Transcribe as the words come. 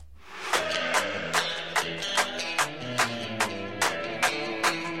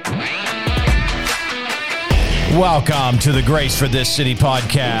welcome to the Grace for This City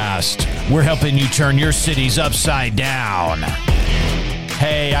podcast. We're helping you turn your cities upside down.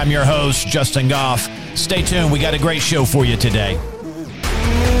 Hey, I'm your host, Justin Goff. Stay tuned. We got a great show for you today.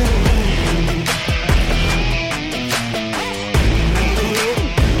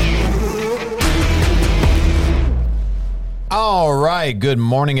 All right. Good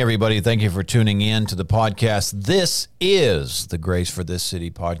morning, everybody. Thank you for tuning in to the podcast. This is the Grace for This City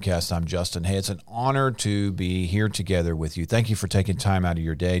podcast. I'm Justin. Hey, it's an honor to be here together with you. Thank you for taking time out of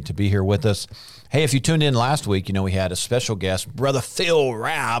your day to be here with us. Hey, if you tuned in last week, you know we had a special guest, Brother Phil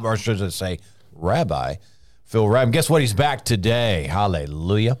Rabb, or should I say Rabbi Phil Rabb. Guess what? He's back today.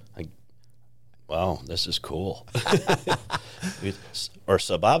 Hallelujah. Wow, this is cool. Or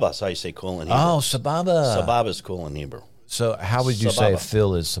sababa, that's how you say cool in Hebrew. Oh, sababa. Sababa is cool in Hebrew. So how would you say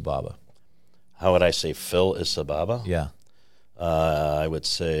Phil is sababa? How would I say Phil is sababa? Yeah. I would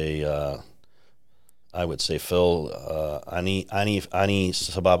say Phil, Ani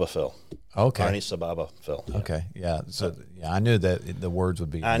sababa Phil. Okay. Ani sababa Phil. Yeah. Okay. Yeah. So yeah, I knew that the words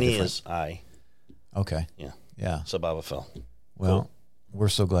would be Ani different. is I. Okay. Yeah. Yeah. Sababa Phil. Well, cool. We're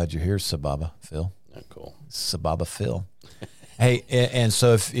so glad you're here, Sababa Phil. Yeah, cool. Sababa Phil. Hey, and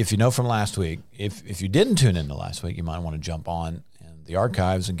so if you know from last week, if you didn't tune into last week, you might want to jump on in the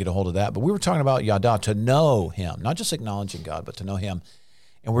archives and get a hold of that. But we were talking about Yada, to know him, not just acknowledging God, but to know him.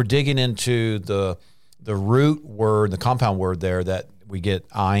 And we're digging into the root word, the compound word there that we get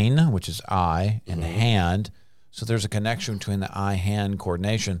ein, which is I, and hand. So there's a connection between the eye-hand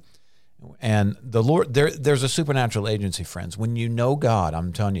coordination. And the Lord, there's a supernatural agency, friends. When you know God,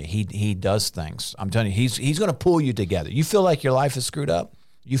 I'm telling you, He does things. I'm telling you, He's going to pull you together. You feel like your life is screwed up.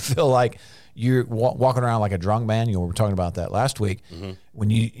 You feel like you're walking around like a drunk man. You know, we were talking about that last week. Mm-hmm. When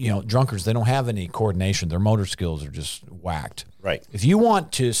you know, drunkards, they don't have any coordination. Their motor skills are just whacked. Right. If you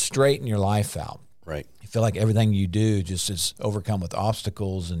want to straighten your life out, right, you feel like everything you do just is overcome with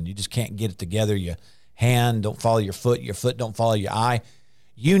obstacles, and you just can't get it together. Your hand don't follow your foot don't follow your eye.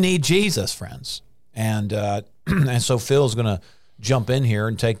 You need Jesus, friends. And and so Phil's going to jump in here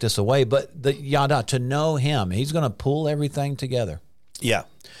and take this away. But the Yada, to know him, he's going to pull everything together. Yeah,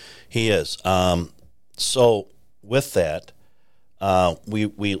 he is. So with that,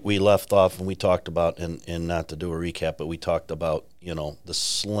 we left off and we talked about, and not to do a recap, but we talked about, you know, the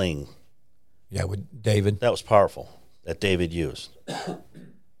sling. Yeah, with David. That was powerful, that David used.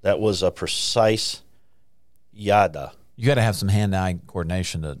 That was a precise Yada. You got to have some hand-eye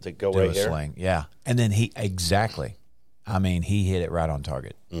coordination to go do right a here? sling. Yeah. And then he hit it right on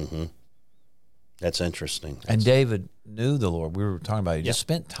target. Mm-hmm. That's interesting. And David knew the Lord. We were talking about it. He just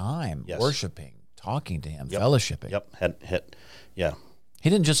spent time worshiping, talking to him, fellowshipping. Yep. Yeah. He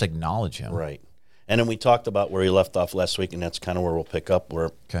didn't just acknowledge him. Right. And then we talked about where he left off last week, and that's kind of where we'll pick up,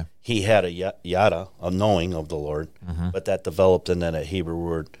 where he had a yada, a knowing of the Lord, but that developed into that Hebrew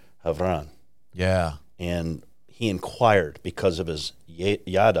word, havran. Yeah. And he inquired because of his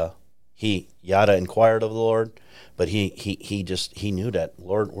yada. He inquired of the Lord, but he knew that,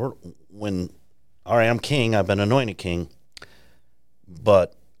 Lord, I'm king, I've been anointed king,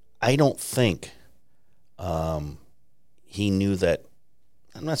 but I don't think he knew that.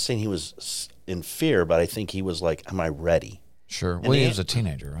 I'm not saying he was in fear, but I think he was like, am I ready? Sure. Well, he was a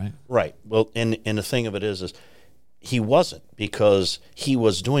teenager, right? Right. Well, and the thing of it is he wasn't, because he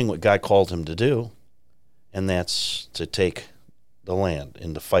was doing what God called him to do, and that's to take the land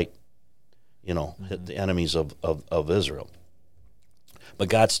and to fight, you know, the enemies of Israel. But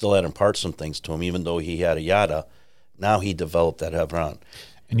God still had to impart some things to him, even though he had a yada. Now he developed that Hebron.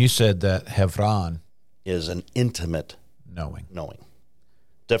 And you said that Hebron is an intimate knowing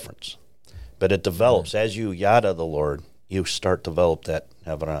difference. But it develops as you yada the Lord. You start develop that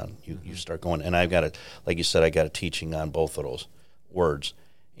Hebron. You start going, and I've got like you said, I got a teaching on both of those words.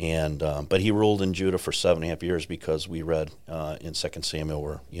 And but he ruled in Judah for 7.5 years, because we read in 2 Samuel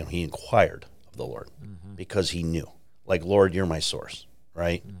where, you know, he inquired of the Lord because he knew, like, Lord, you're my source,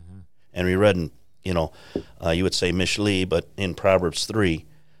 right? And we read in, you know, you would say Mishli, but in Proverbs 3,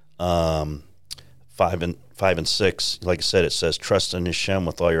 5 and 6, like I said, it says, trust in Hashem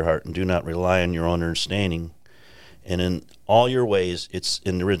with all your heart and do not rely on your own understanding. And in all your ways, it's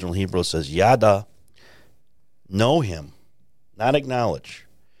in the original Hebrew, it says, Yada, know him, not acknowledge,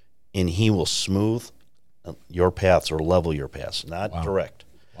 and he will smooth your paths or level your paths, not direct.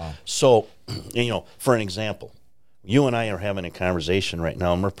 Wow. So, you know, for an example, you and I are having a conversation right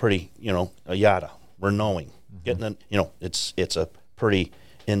now, and we're pretty, you know, a yada. We're knowing, getting, you know, it's a pretty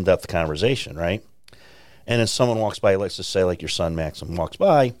in-depth conversation, right? And then someone walks by, let's just say like your son Maxim walks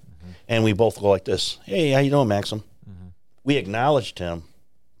by, and we both go like this, hey, how you doing, Maxim? We acknowledged him,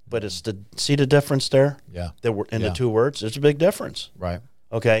 But it's see the difference there? Yeah. In the two words, there's a big difference. Right.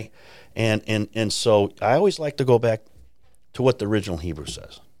 Okay? And so I always like to go back to what the original Hebrew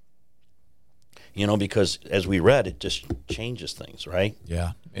says. Because as we read, it just changes things, right?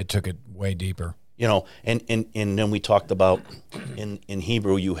 Yeah. It took it way deeper. And then we talked about in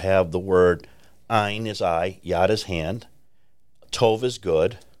Hebrew you have the word ein is eye, yad is hand, tov is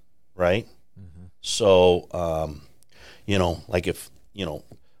good, right? Mm-hmm. So like if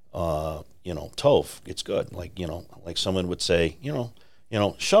tov, it's good. Like someone would say,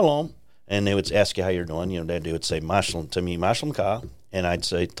 shalom, and they would ask you how you're doing. They would say mashlem to me, mashlem ka, and I'd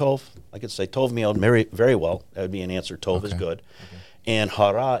say tov. I could say tov me'od very, very well. That would be an answer. Tov is good, and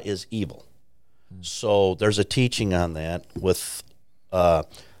hara is evil. So there's a teaching on that with,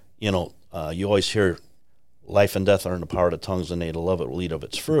 you always hear life and death are in the power of the tongues, and they that love it will eat of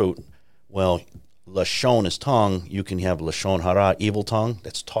its fruit. Well, lashon is tongue. You can have lashon hara, evil tongue,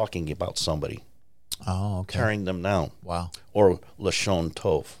 that's talking about somebody. Oh, okay. Tearing them down. Wow. Or lashon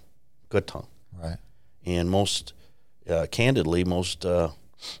tov, good tongue. Right. And most, candidly, most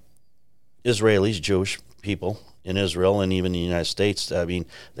Israelis, Jewish people in Israel and even in the United States, they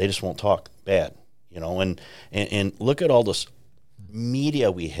just won't talk bad. And look at all this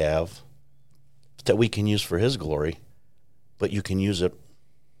media we have that we can use for His glory, but you can use it.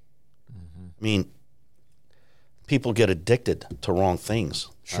 Mm-hmm. People get addicted to wrong things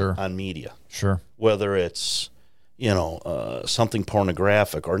on media. Sure. Whether it's, something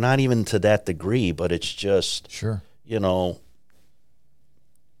pornographic or not even to that degree, but it's just,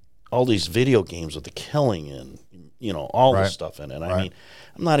 all these video games with the killing and, all this stuff in it. Right.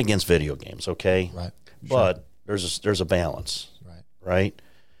 I'm not against video games, okay? Right. But there's a balance. Right?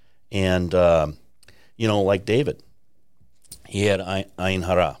 And, like David, he had Ayin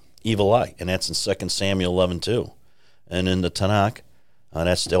Hara, evil eye, and that's in 2 Samuel 11:2. And in the Tanakh,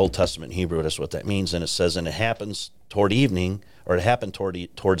 that's the Old Testament Hebrew, that's what that means. And it says, and it happens toward evening, or it happened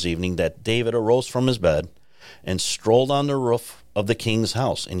towards evening, that David arose from his bed and strolled on the roof of the king's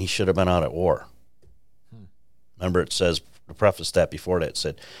house, and he should have been out at war. Remember, it says, to preface that before that, it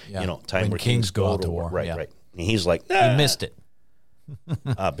said, time when where kings go out to war. Right, yeah. right. And he's like, nah. He missed it.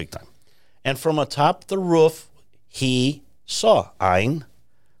 Big time. And from atop the roof, he saw, Ein,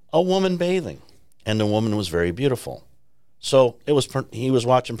 a woman bathing. And the woman was very beautiful. So he was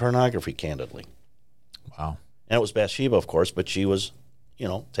watching pornography, candidly. Wow. And it was Bathsheba, of course, but she was,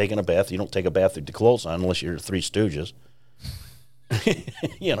 taking a bath. You don't take a bath with the clothes on unless you're Three Stooges.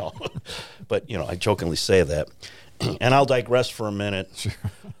 But, I jokingly say that. And I'll digress for a minute. Sure.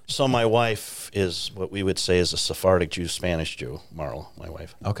 So my wife is what we would say is a Sephardic Jew, Spanish Jew, Marla, my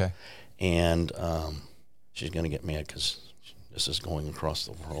wife. Okay. And she's going to get mad because this is going across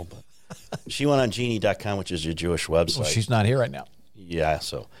the world. But she went on genie.com, which is your Jewish website. Well, she's not here right now. Yeah,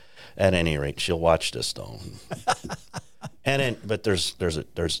 so at any rate, she'll watch this, though. But there's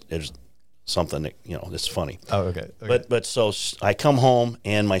something that, that's funny. Oh, okay. But so I come home,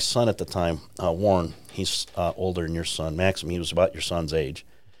 and my son at the time, Warren, he's older than your son, Maxim. He was about your son's age.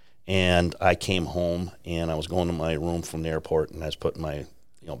 And I came home, and I was going to my room from the airport, and I was putting my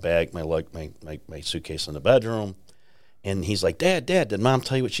bag, my suitcase in the bedroom. And he's like, Dad, did Mom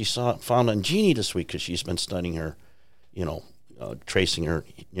tell you what she found on Jeannie this week? Because she's been studying her, tracing her,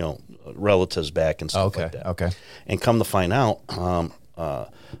 relatives back and stuff like that. Okay. And come to find out,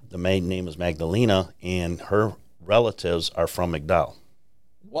 the maiden name is Magdalena, and her relatives are from Migdal.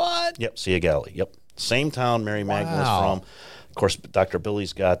 What? Yep, Sea of Galilee. Yep. Same town Mary Magdalene's from. Of course, Dr.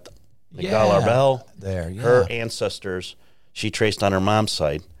 Billy's got Migdal Arbel. There, yeah. Her ancestors, she traced on her mom's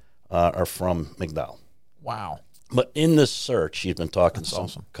side, are from Migdal. Wow. But in this search, she's been talking to some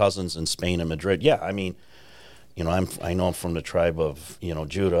awesome. cousins in Spain and Madrid. Yeah, I know I'm from the tribe of,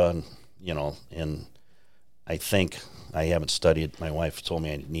 Judah, and I think I haven't studied. My wife told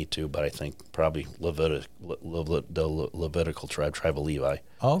me I need to, but I think probably the Levitical tribe of Levi.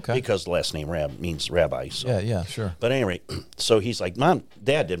 Oh, okay. Because the last name Rab means rabbi. So. Yeah, sure. But anyway, so he's like,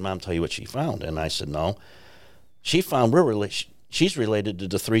 Dad, did Mom tell you what she found? And I said, no. She found she's related to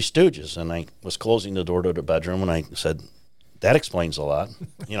the Three Stooges. And I was closing the door to the bedroom, and I said, that explains a lot,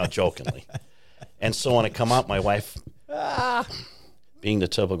 jokingly. And so when I come out, my wife, being the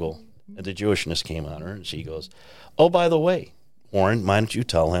typical, the Jewishness came on her, and she goes, oh, by the way, Warren, why don't you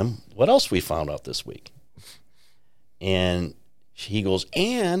tell him what else we found out this week? And he goes,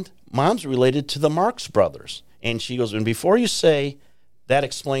 and Mom's related to the Marx brothers. And she goes, and before you say that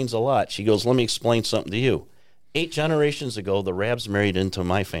explains a lot, she goes, let me explain something to you. 8 generations ago, the Rabs married into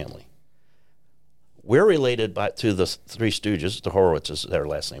my family. We're related to the Three Stooges, the Horowitzes, their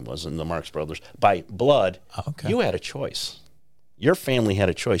last name was, and the Marx brothers, by blood. Okay. You had a choice. Your family had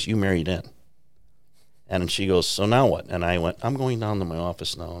a choice. You married in. And she goes, so now what? And I went, I'm going down to my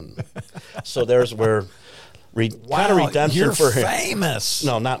office now. And so there's where kind of redemption you're for him. Famous.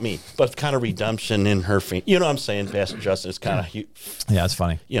 No, not me, but kind of redemption in her family. You know what I'm saying, Pastor Justin? It's kind of, Yeah, it's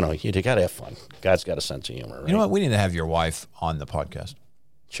funny. you got to have fun. God's got a sense of humor, right? You know what? We need to have your wife on the podcast.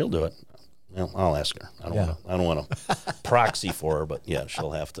 She'll do it. Well, I'll ask her. I don't want to proxy for her, but yeah,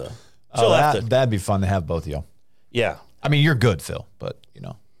 she'll have to. That'd be fun to have both of you. Yeah. I mean, you're good, Phil, but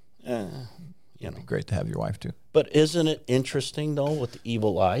It'd be great to have your wife too. But isn't it interesting though with the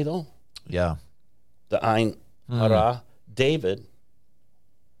evil eye though? Yeah. The Ein Hara, David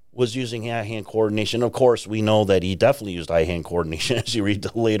was using eye-hand coordination. Of course, we know that he definitely used eye-hand coordination as you read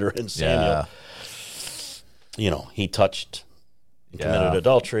later in Samuel. Yeah. He touched and committed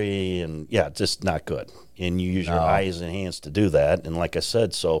adultery, and just not good. And you use your eyes and hands to do that. And like I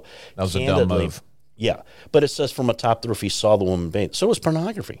said, so that was a dumb move. Yeah, but it says from atop the roof he saw the woman bathe. So it was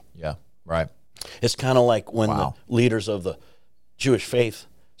pornography. Yeah, right. It's kind of like when the leaders of the Jewish faith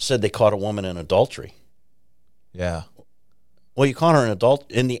said they caught a woman in adultery. Yeah. Well, you caught her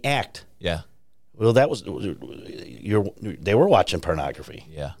in the act. Yeah. Well, they were watching pornography.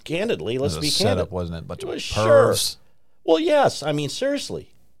 Yeah. Candidly, let's be candid. Setup, wasn't it? But pervs. Sure. Well, yes. I mean,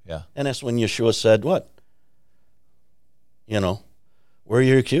 seriously. Yeah. And that's when Yeshua said, what? Where are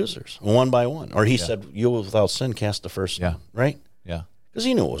your accusers? One by one. Or he said, you without sin cast the first stone. Right? Yeah. Because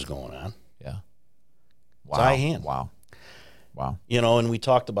he knew what was going on. Yeah. Wow. It's eye hand. Wow. And we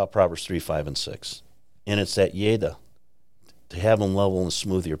talked about Proverbs 3, 5, and 6. And it's that yeda, to have them level and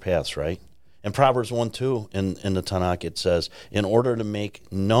smooth your paths, right? And Proverbs 1, 2 in the Tanakh, it says, in order to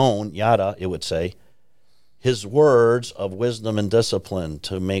make known, yada, it would say, his words of wisdom and discipline,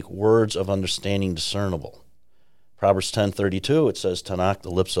 to make words of understanding discernible. Proverbs 10:32, it says, Tanakh,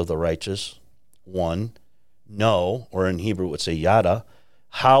 the lips of the righteous, one, know, or in Hebrew it would say yada,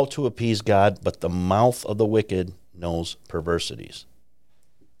 how to appease God, but the mouth of the wicked knows perversities.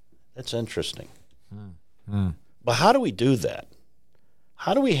 That's interesting. But how do we do that?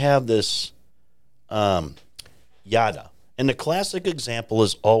 How do we have this yada? And the classic example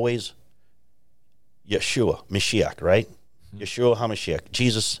is always Yeshua, Mashiach, right? Yeshua HaMashiach,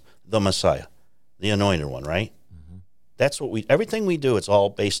 Jesus the Messiah, the anointed one, right? That's what everything we do, it's all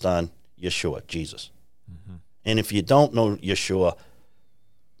based on Yeshua, Jesus. And if you don't know Yeshua,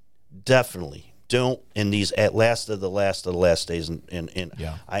 definitely don't in these last of the last days.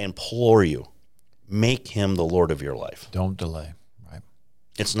 And I implore you, make him the Lord of your life. Don't delay, right?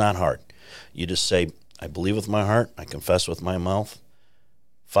 It's not hard. You just say, I believe with my heart, I confess with my mouth,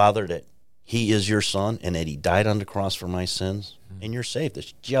 Father, that he is your son and that he died on the cross for my sins, and you're saved.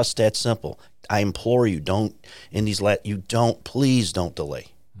 It's just that simple. I implore you, please don't delay.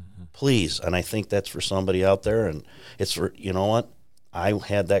 Please. And I think that's for somebody out there, and it's for, you know what? I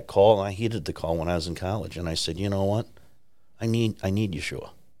had that call, and I heeded the call when I was in college, and I said, you know what? I need Yeshua.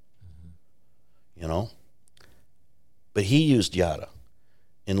 But he used yada.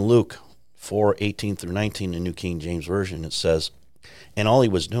 In Luke 4:18 through 19, the New King James Version, it says, and all he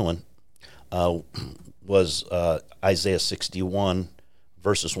was doing was Isaiah 61,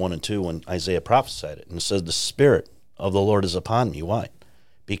 verses 1 and 2, when Isaiah prophesied it. And it says, the Spirit of the Lord is upon me. Why?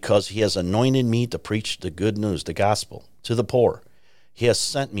 Because he has anointed me to preach the good news, the gospel, to the poor. He has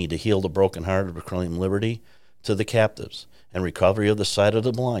sent me to heal the brokenhearted, to proclaim liberty to the captives, and recovery of the sight of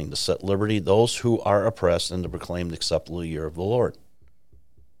the blind, to set liberty those who are oppressed, and to proclaim the acceptable year of the Lord.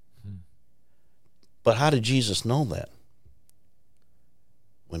 But how did Jesus know that?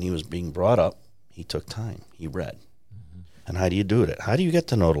 When he was being brought up, he took time. He read. And how do you do that? How do you get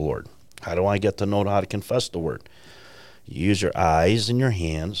to know the Lord? How do I get to know how to confess the word? You use your eyes and your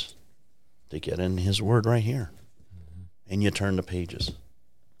hands to get in his word right here. And you turn the pages.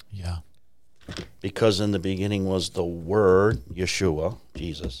 Yeah. Because in the beginning was the Word, Yeshua,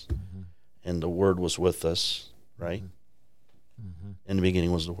 Jesus, and the Word was with us, right? In the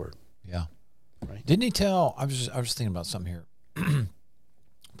beginning was the Word. Yeah. Right. Didn't he tell? I was thinking about something here.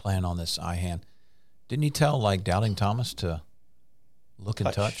 Playing on this eye hand. Didn't he tell doubting Thomas to look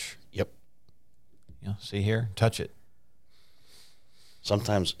and touch? Yep. See here, touch it.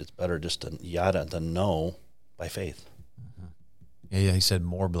 Sometimes it's better just to yada than know by faith. Yeah. He said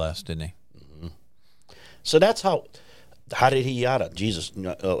more blessed, didn't he? So that's how did he yada? Jesus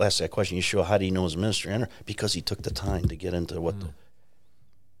asked that question. Yeshua, how did he know his ministry? Because he took the time to get into what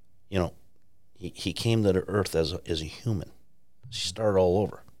he came to the earth as a human. He started all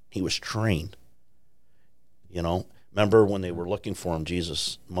over. He was trained. Remember when they were looking for him,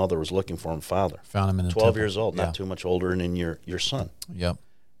 Jesus' mother was looking for him, father. Found him in the 12 temple. years old, not too much older than your son. Yep.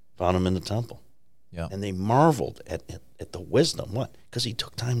 Found him in the temple. Yeah. And they marveled at the wisdom. What? Because he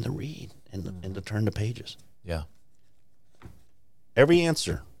took time to read and to turn the pages. Yeah. Every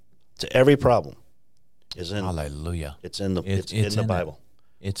answer to every problem is in. Hallelujah. It's in the Bible.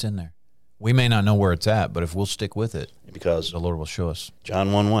 It's in there. We may not know where it's at, but if we'll stick with it, because the Lord will show us.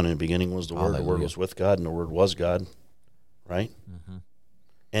 John 1:1, in the beginning was the Word. Hallelujah. The Word was with God, and the Word was God. Right? Mm-hmm.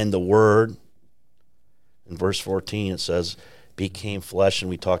 And the Word, in verse 14, it says, became flesh, and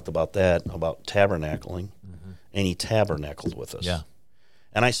we talked about that, about tabernacling, and he tabernacled with us. Yeah.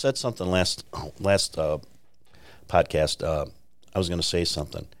 And I said something last podcast. I was going to say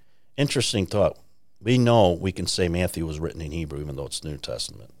something. Interesting thought. We know we can say Matthew was written in Hebrew, even though it's New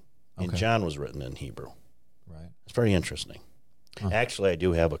Testament. And John was written in Hebrew. Right. It's pretty interesting. Huh. Actually, I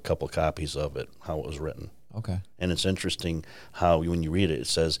do have a couple copies of it, how it was written. Okay. And it's interesting how when you read it, it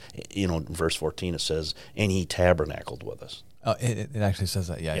says, in verse 14, it says, and he tabernacled with us. Oh, it actually says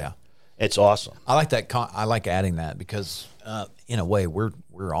that. Yeah. It's awesome. I like that. I like adding that because, in a way, we're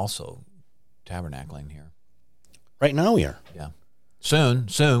also tabernacling here. Right now we are. Yeah. Soon,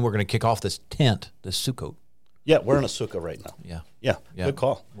 we're going to kick off this tent, this Sukkot. Yeah, we're in a sukkah right now. Yeah. Good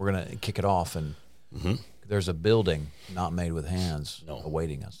call. We're going to kick it off, and there's a building not made with hands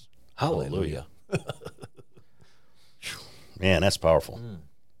awaiting us. Hallelujah. Man, that's powerful.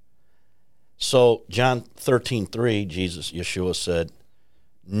 So John 13:3, Yeshua said,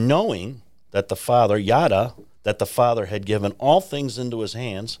 knowing that the Father, that the Father had given all things into his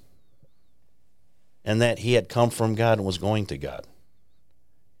hands, and that he had come from God and was going to God.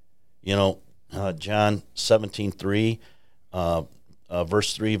 John 17:3,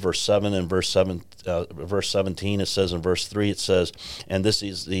 verse 3, verse 7, and verse 17, it says in verse 3, it says, and this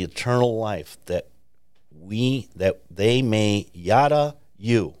is the eternal life, that they may yada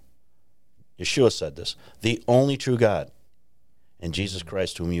you. Yeshua said this, the only true God, and Jesus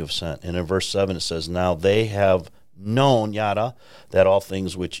Christ whom you have sent. And in verse 7 it says, now they have known, yada, that all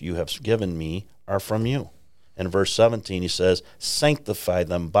things which you have given me are from you. And in verse 17 he says, sanctify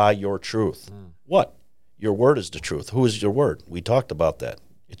them by your truth. What? Your word is the truth. Who is your word? We talked about that.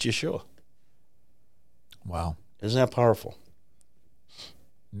 It's Yeshua. Wow. Isn't that powerful?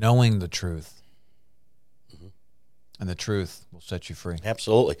 Knowing the truth. And the truth will set you free.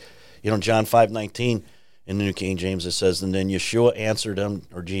 Absolutely. John 5:19 in the New King James, it says, and then Yeshua answered him,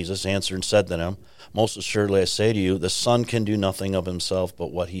 or Jesus answered and said to them, most assuredly I say to you, the Son can do nothing of himself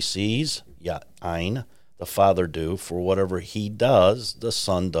but what he sees, the Father do, for whatever he does, the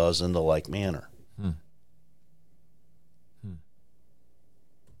Son does in the like manner.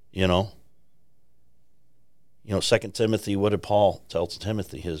 2 Timothy, what did Paul tell to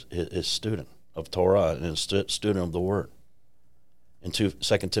Timothy, his student of Torah and his student of the Word? In 2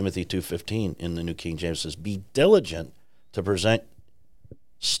 Timothy 2:15 in the New King James says, be diligent to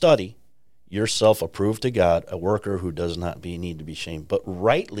study yourself approved to God, a worker who does not need to be shamed, but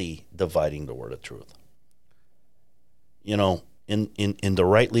rightly dividing the word of truth. In the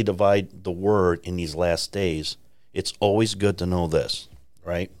rightly divide the word in these last days, it's always good to know this,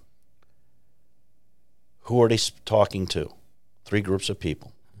 right? Who are they talking to? 3 groups of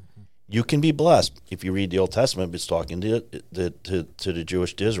people. You can be blessed. If you read the Old Testament, it's talking to the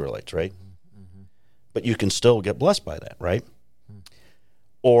Jewish Israelites, right? But you can still get blessed by that, right?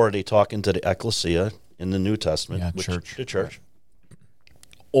 Or are they talking to the ecclesia in the New Testament, church. The church? Right.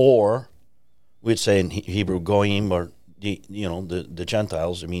 Or we'd say in Hebrew, goyim, or the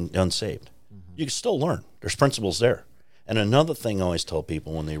Gentiles, unsaved. You can still learn. There's principles there. And another thing I always tell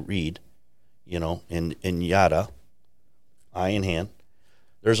people when they read, in yada, eye in hand,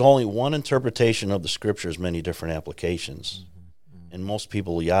 there's only one interpretation of the Scriptures, many different applications. And most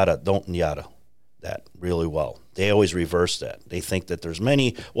people don't yada that really well. They always reverse that. They think that there's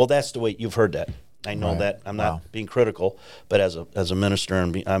many. Well, that's the way you've heard that. I know that. I'm not being critical, but as a minister,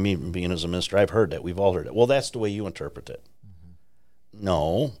 and I'm even being as a minister, I've heard that. We've all heard it. Well, that's the way you interpret it.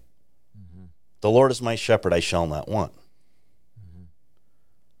 No. The Lord is my shepherd, I shall not want.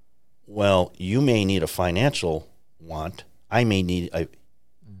 Well, you may need a financial want. I may need a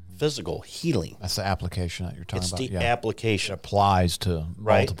physical healing. That's the application that you're talking about. It's the application. It applies to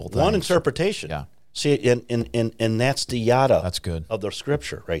multiple things. One interpretation. Yeah. See, and that's the yada. That's good. Of the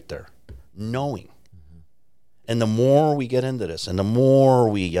Scripture right there. Knowing. And the more we get into this, and the more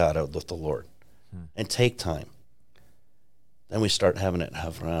we yada with the Lord, and take time, then we start having it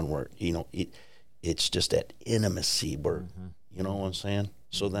around where, it's just that intimacy where, you know what I'm saying?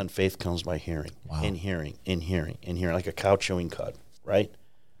 So then faith comes by hearing, and hearing, and hearing, and hearing, like a cow chewing cud, right?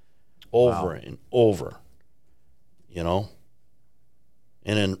 Over and over, And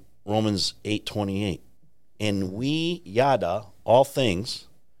in Romans 8:28, and we yada all things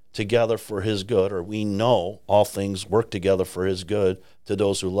together for his good, or we know all things work together for his good to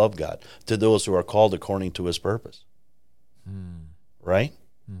those who love God, to those who are called according to his purpose. Right?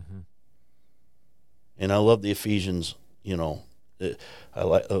 Mm-hmm. And I love the Ephesians, I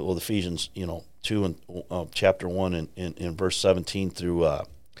like Ephesians, 2 and chapter 1 and in verse 17 through,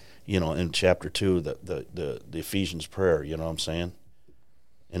 in chapter 2, the Ephesians prayer, you know what I'm saying?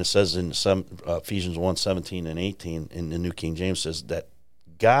 And it says in Ephesians 1, 17 and 18 in the New King James says that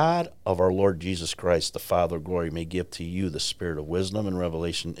God of our Lord Jesus Christ, the Father of glory, may give to you the spirit of wisdom and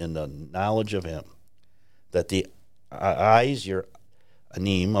revelation in the knowledge of him, that the eyes, your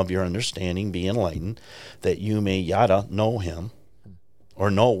anim of your understanding be enlightened, that you may know him, or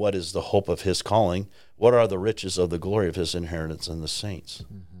know what is the hope of his calling, what are the riches of the glory of his inheritance in the saints.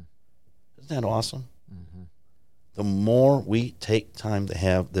 Mm-hmm. Isn't that awesome? Mm-hmm. The more we take time to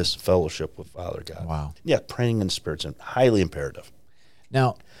have this fellowship with Father God. Wow. Yeah, praying in the Spirit's highly imperative.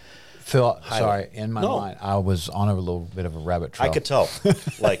 Now, Phil, sorry, in my mind, I was on a little bit of a rabbit trail. I could tell.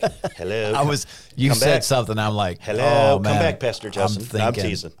 Like, hello. You said back. Something, I'm like, hello, oh, man. Come back, Pastor Justin. I'm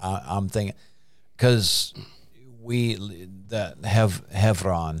teasing. I'm thinking, because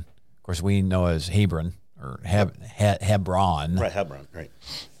Hebron, of course, we know as Hebron, or Hebron. Right, Hebron, right.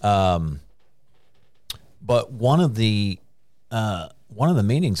 But one of the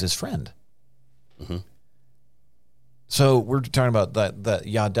meanings is friend. Mm-hmm. So we're talking about that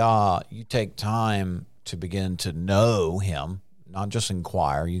yada. You take time to begin to know him, not just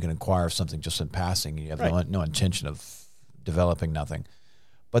inquire. You can inquire of something just in passing. You have no intention of developing nothing.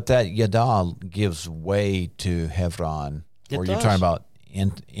 But that yada gives way to Hebron, or you're talking about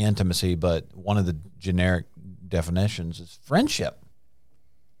intimacy. But one of the generic definitions is friendship.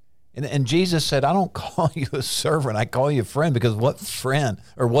 And Jesus said, I don't call you a servant, I call you a friend, because what friend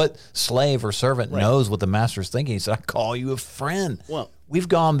or what slave or servant knows what the master's thinking? He said, I call you a friend. Well, we've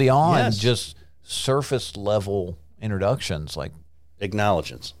gone beyond just surface level introductions, like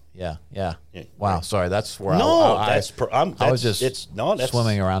acknowledgments. Yeah. Wow, sorry, that's where I was just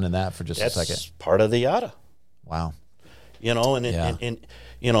swimming around in that for just a second. That's part of the yada. Wow. And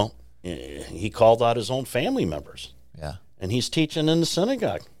he called out his own family members. Yeah. And he's teaching in the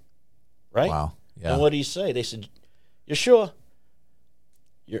synagogue. Right? Wow. Yeah. And what did he say? They said, Yeshua,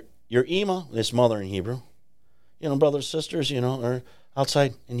 your Ema, his mother in Hebrew, brothers, sisters, are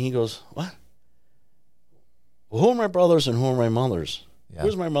outside. And he goes, what? Well, who are my brothers and who are my mothers? Yeah.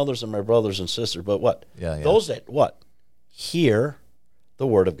 Who's my mothers and my brothers and sisters? But what? Yeah. Those that, what? Hear the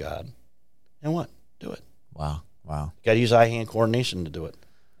word of God and what? Do it. Wow. Got to use eye-hand coordination to do it.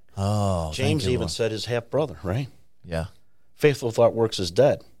 Oh, James even said his half-brother, right? Yeah. Faith without works is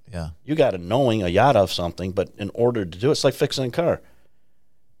dead. Yeah. You got a knowing, a yada of something, but in order to do it, it's like fixing a car.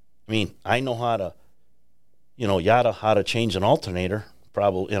 I mean, I know how to, how to change an alternator,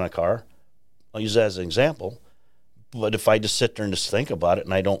 probably in a car. I'll use that as an example. But if I just sit there and just think about it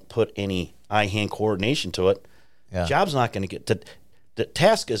and I don't put any eye-hand coordination to it, job's not going to get to. The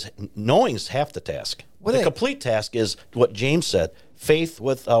task is, knowing is half the task. The complete task is what James said, faith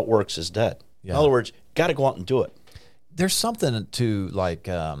without works is dead. Yeah. In other words, got to go out and do it. There's something to, like,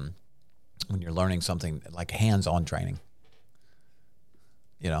 when you're learning something, like hands-on training,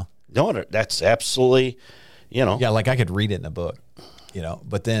 No, that's absolutely, Yeah, like I could read it in a book,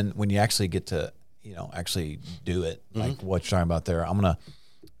 but then when you actually get to, actually do it, like what you're talking about there, I'm going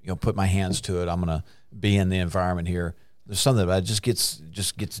to, put my hands to it. I'm going to be in the environment here. There's something about it just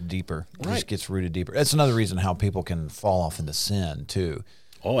gets deeper. It just gets rooted deeper. That's another reason how people can fall off into sin, too.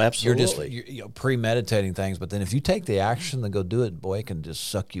 Oh, absolutely. You're just premeditating things, but then if you take the action to go do it, boy, it can just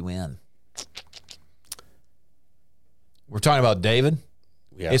suck you in. We're talking about David.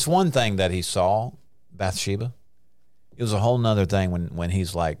 Yeah. It's one thing that he saw Bathsheba. It was a whole nother thing when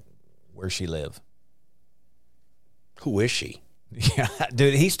he's like, where's she live? Who is she? Yeah,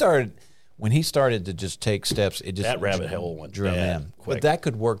 dude, when he started to just take steps, it just that rabbit hole went drew him in. Quick. But that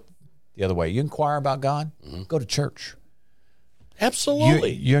could work the other way. You inquire about God, go to church.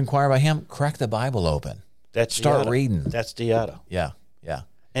 Absolutely. You inquire about him, crack the Bible open. Start reading. That's diada. Yeah.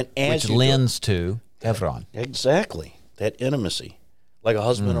 And as which lends to Hebron. Exactly. That intimacy. Like a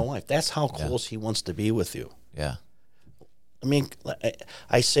husband and wife. That's how close he wants to be with you. Yeah. I mean,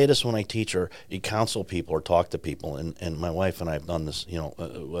 I say this when I teach or you counsel people or talk to people, and my wife and I have done this,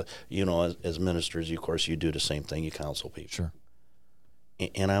 as ministers, of course, you do the same thing. You counsel people. Sure.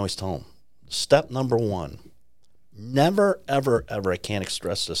 And I always tell them, step number one, never, ever, ever, I can't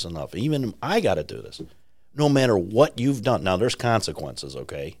stress this enough. Even I got to do this. No matter what you've done. Now, there's consequences,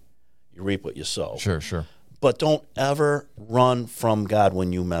 okay? You reap what you sow. Sure. But don't ever run from God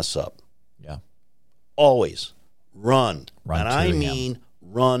when you mess up. Yeah. Always run. And I to mean him.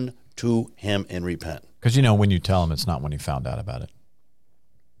 run to him and repent. Because when you tell him, it's not when he found out about it.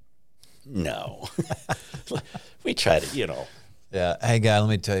 No. We try to, Yeah. Hey, guy, let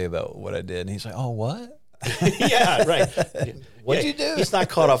me tell you about what I did. And he's like, oh, what? Yeah, right. What'd you do? He's not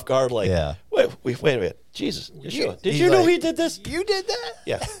caught off guard like, Yeah. wait a minute. Jesus, did you know he did this? You did that?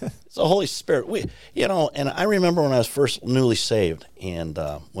 Yeah. It's the Holy Spirit. And I remember when I was first newly saved and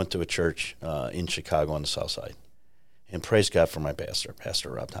went to a church in Chicago on the south side. And praise God for my pastor, Pastor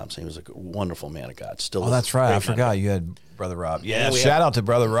Rob Thompson. He was a wonderful man of God. Still, that's right. I forgot you had Brother Rob. Yeah, we shout out to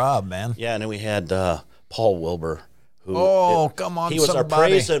Brother Rob, man. Yeah, and then we had Paul Wilbur. Come on, he was somebody. our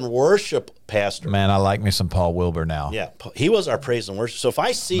praise and worship pastor. Man, I like me some Paul Wilbur now. Yeah, he was our praise and worship. So if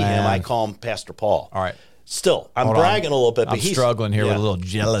I see him, I call him Pastor Paul. All right. Still, I'm bragging a little bit, but he's struggling here with a little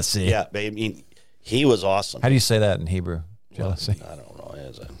jealousy. Yeah, I mean, he was awesome. How do you say that in Hebrew? Jealousy. I don't know.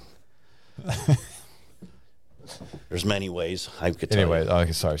 There's many ways I could tell anyway, you.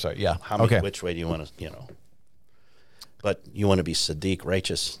 Okay, sorry. Yeah. Which way do you want to, But you want to be Sadiq,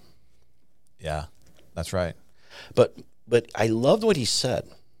 righteous. Yeah, that's right. But I loved what he said.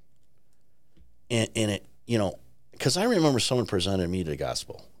 And it, because I remember someone presented me the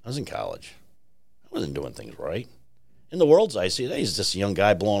gospel. I was in college. I wasn't doing things right. In the world's eye, he's just a young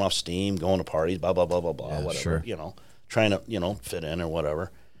guy blowing off steam, going to parties, blah, blah, blah, blah, blah, whatever, sure. Trying to, fit in or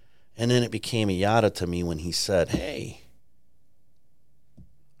whatever. And then it became a yada to me when he said, hey,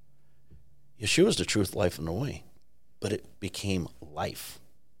 Yeshua is the truth, life, and the way. But it became life,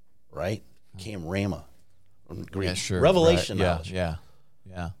 right? It became Rhema. Greek. Yeah, sure. Revelation right. knowledge. Yeah.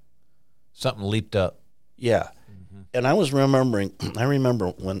 Something leaped up. Yeah. Mm-hmm. And I remember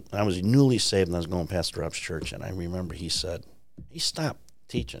when I was newly saved and I was going to Pastor Rob's church, and I remember he stopped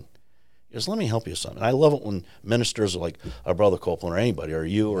teaching. He goes, let me help you with something. And I love it when ministers like our brother Copeland or anybody, or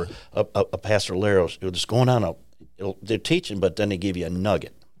you or a Pastor Larry, just going on, they're teaching, but then they give you a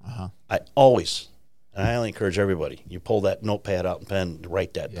nugget. Uh-huh. I only encourage everybody, you pull that notepad out and pen,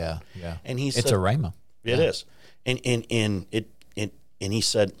 write that down. Yeah. And he said, it's a rhema. It is. And he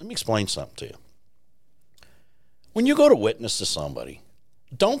said, let me explain something to you. When you go to witness to somebody,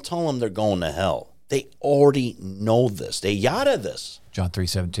 don't tell them they're going to hell. They already know this. They yada this. John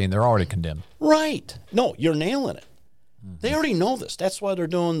 3:17, they're already condemned. Right. No, you're nailing it. Mm-hmm. They already know this. That's why they're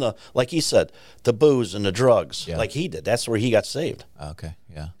doing like he said, the booze and the drugs, like he did. That's where he got saved. Okay,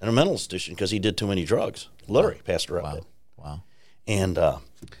 yeah. In a mental institution because he did too many drugs. Literally, Pastor Rupp did. Wow. And,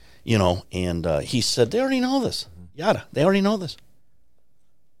 he said, they already know this. Yada. They already know this.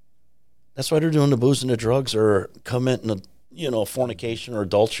 That's why they're doing the booze and the drugs or committing fornication or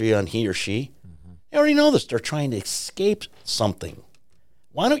adultery on he or she. Mm-hmm. They already know this. They're trying to escape something.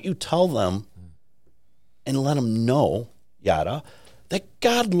 Why don't you tell them and let them know, yada, that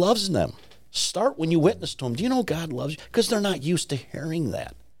God loves them? Start when you witness to them. Do you know God loves you? Because they're not used to hearing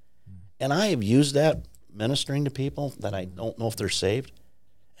that. And I have used that ministering to people that I don't know if they're saved,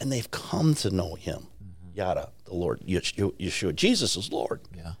 and they've come to know him, yada, the Lord, Yeshua. Jesus is Lord.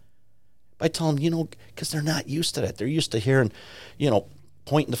 Yeah. By telling them, because they're not used to that. They're used to hearing,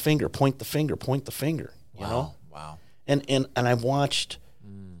 pointing the finger, point the finger, point the finger, you know? Wow. And I've watched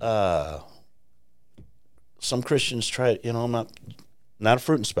some Christians try, I'm not a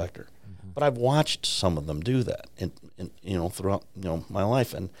fruit inspector, but I've watched some of them do that and throughout, my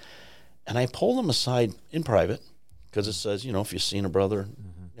life. And I pull them aside in private because it says, if you've seen a brother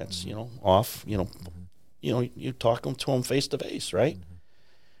that's, off, you talk to him face to face, right?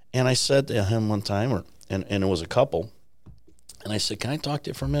 And I said to him one time, and it was a couple, and I said, can I talk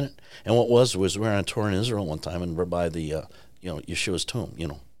to you for a minute? And what was we were on a tour in Israel one time, and we're by the, Yeshua's tomb,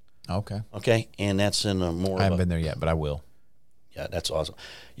 Okay. Okay, and that's in a more. I haven't been there yet, but I will. Yeah, that's awesome.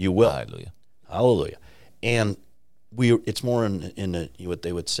 You will. Hallelujah. And it's more in the, what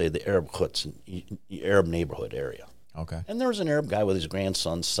they would say, the Arab huts, the Arab neighborhood area. Okay. And there was an Arab guy with his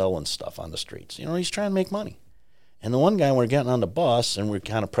grandson selling stuff on the streets. He's trying to make money. And the one guy, we're getting on the bus, and we're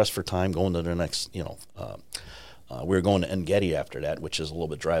kind of pressed for time going to the next, we were going to En-Gedi after that, which is a little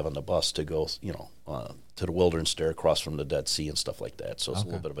bit drive on the bus to go, to the wilderness there across from the Dead Sea and stuff like that. So it's a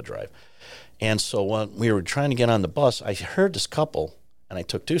little bit of a drive. And so when we were trying to get on the bus, I heard this couple, and I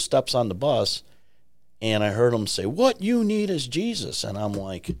took 2 steps on the bus, and I heard them say, what you need is Jesus. And I'm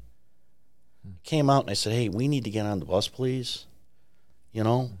like, came out, and I said, hey, we need to get on the bus, please,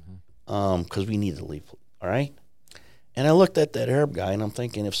 because we need to leave, all right? And I looked at that Arab guy, and I'm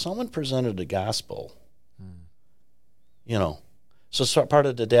thinking, if someone presented the gospel, so part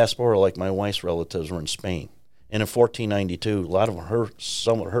of the diaspora, like my wife's relatives were in Spain. And in 1492,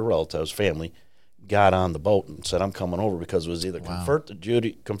 some of her relatives, family, got on the boat and said, I'm coming over, because it was either convert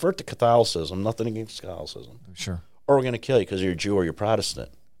to Catholicism, nothing against Catholicism, sure, or we're going to kill you because you're a Jew or you're Protestant.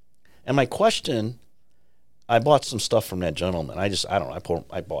 And my question, I bought some stuff from that gentleman. I don't know,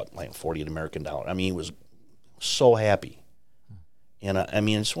 I bought like 40 American dollar. I mean, he was so happy. And I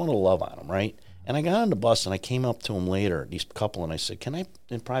just wanted to love on him, right? And I got on the bus, and I came up to him later, these couple, and I said, can I,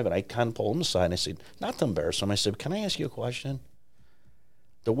 in private, I kind of pulled him aside, and I said, not to embarrass him, I said, can I ask you a question?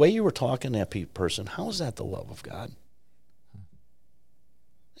 The way you were talking to that person, how is that the love of God?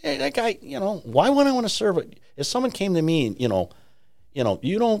 Hey, that guy, why would I want to serve it? If someone came to me, and, you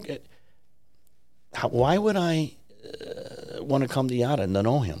don't get, why would I want to come to Yada and to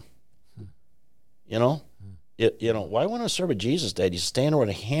know him? Why want to serve a Jesus that you stand there with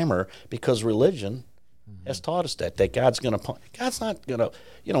a hammer because religion has taught us that God's going to, God's not going to,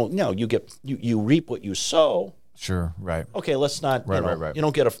 you reap what you sow. Sure, right. Okay, let's not, right. You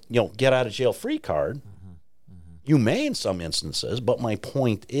don't get a, get out of jail free card. You may in some instances, but my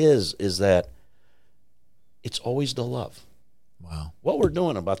point is that it's always the love. Wow. What we're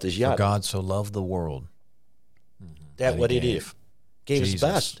doing about this Yada. For God so loved the world. That what he did. Gave Jesus. his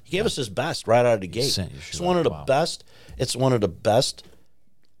best. He gave us his best right out of the gate. It's one of the best. It's one of the best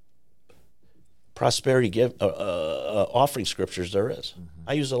prosperity offering scriptures there is.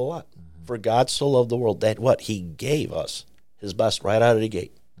 I use it a lot. For God so loved the world that what he gave us his best right out of the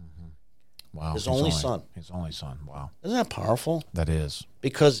gate. Wow. His only son. His only son. Wow. Isn't that powerful? That is.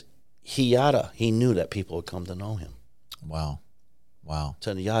 Because he knew that people would come to know him. Wow.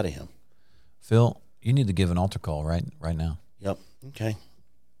 To yada him. Phil, you need to give an altar call right now. Yep. Okay.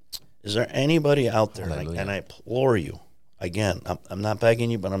 Is there anybody out there, and I implore you, again, I'm not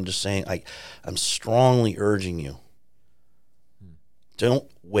begging you, but I'm just saying, I'm strongly urging you, don't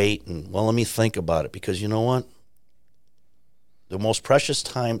wait and, let me think about it, because you know what? The most precious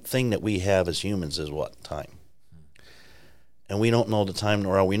thing that we have as humans is what? Time. And we don't know the time,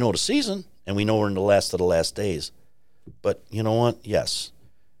 nor we know the season, and we know we're in the last of the last days. But you know what? Yes.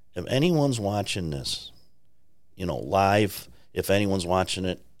 If anyone's watching this, live, if anyone's watching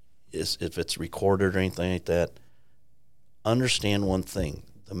it, if it's recorded or anything like that, understand one thing.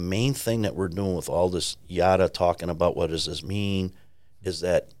 The main thing that we're doing with all this Yada talking about what does this mean is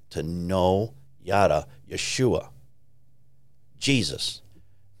that to know Yada, Yeshua, Jesus,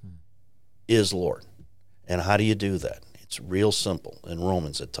 is Lord. And how do you do that? It's real simple. In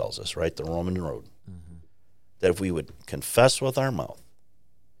Romans it tells us, right? The Roman road. That if we would confess with our mouth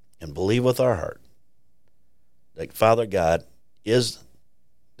and believe with our heart that Father God is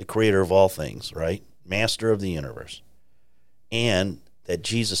the creator of all things, right? Master of the universe. And that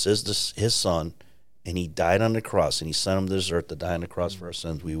Jesus is his son, and he died on the cross, and he sent him to this earth to die on the cross for our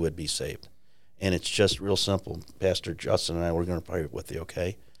sins, we would be saved. And it's just real simple. Pastor Justin and I, we're going to pray with you,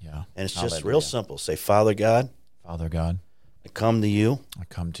 okay? Yeah. And it's just real simple. Say, Father God, I come to you.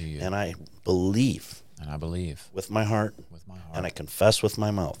 And I believe. With my heart. And I confess with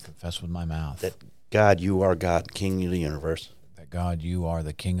my mouth. That God, you are God, King of the universe.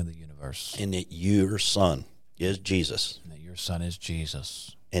 And that your Son is Jesus.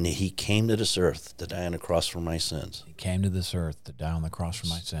 And that he came to this earth to die on the cross for my sins.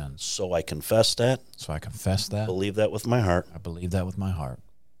 So I confess that. Believe that with my heart.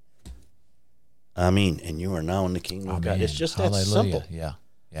 Amen. And you are now in the kingdom of God. It's just that simple. Yeah.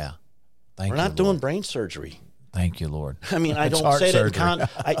 We're not doing brain surgery. Thank you, Lord. I mean, I don't say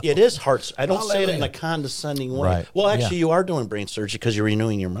that it is heart. I don't say it in a condescending way. Right. Well, actually, you are doing brain surgery because you're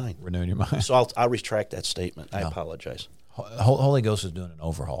renewing your mind. So I'll retract that statement. I apologize. Holy Ghost is doing an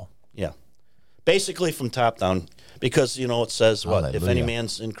overhaul. Yeah. Basically from top down, because, it says what? Hallelujah. If any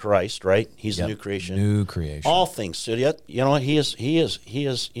man's in Christ, right? He's a new creation. New creation. All things. So yet, he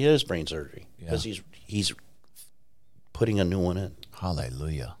is brain surgery because he's putting a new one in.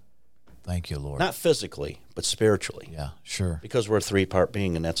 Hallelujah. Thank you, Lord. Not physically, but spiritually. Yeah, sure. Because we're a three-part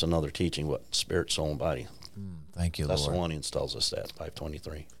being, and that's another teaching, what? Spirit, soul, and body. Thank you, Lord. Thessalonians tells us that,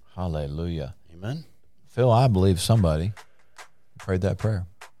 5:23. Hallelujah. Amen. Phil, I believe somebody prayed that prayer.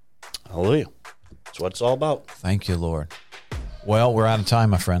 Hallelujah. That's what it's all about. Thank you, Lord. Well, we're out of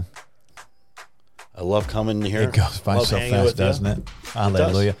time, my friend. I love coming here. It goes by so fast, doesn't it?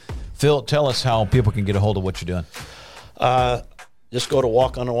 Hallelujah. Phil, tell us how people can get a hold of what you're doing. Just go to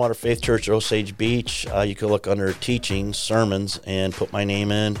Walk Underwater Faith Church, Osage Beach. You can look under teachings, sermons, and put my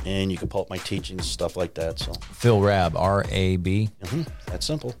name in, and you can pull up my teachings, stuff like that. So Phil Rabb, R-A-B. That's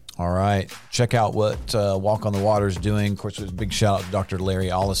simple. All right. Check out what Walk on the Water is doing. Of course, a big shout out to Dr. Larry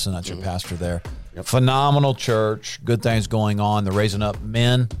Ollison. That's your pastor there. Yep. Phenomenal church. Good things going on. They're raising up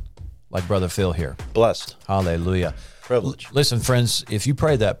men like Brother Phil here. Blessed. Hallelujah. Privilege. Listen, friends, if you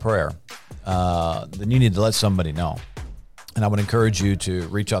prayed that prayer, then you need to let somebody know. And I would encourage you to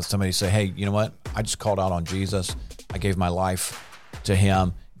reach out to somebody and say, hey, you know what? I just called out on Jesus. I gave my life to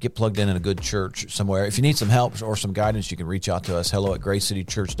him. Get plugged in a good church somewhere. If you need some help or some guidance, you can reach out to us,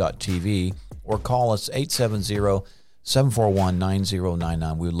 hello@gracecitychurch.tv, or call us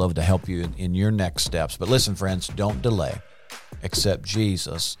 870-741-9099. We would love to help you in your next steps. But listen, friends, don't delay. Accept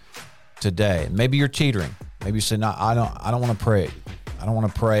Jesus today. Maybe you're teetering. Maybe you say, "No, I don't want to pray. I don't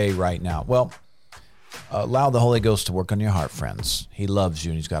want to pray right now." Well, allow the Holy Ghost to work on your heart, friends. He loves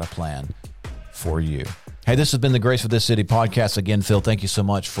you, and he's got a plan for you. Hey, this has been the Grace for This City podcast. Again, Phil, thank you so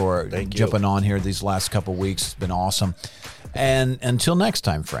much for jumping on here these last couple of weeks. It's been awesome. And until next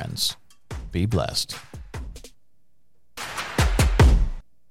time, friends, be blessed.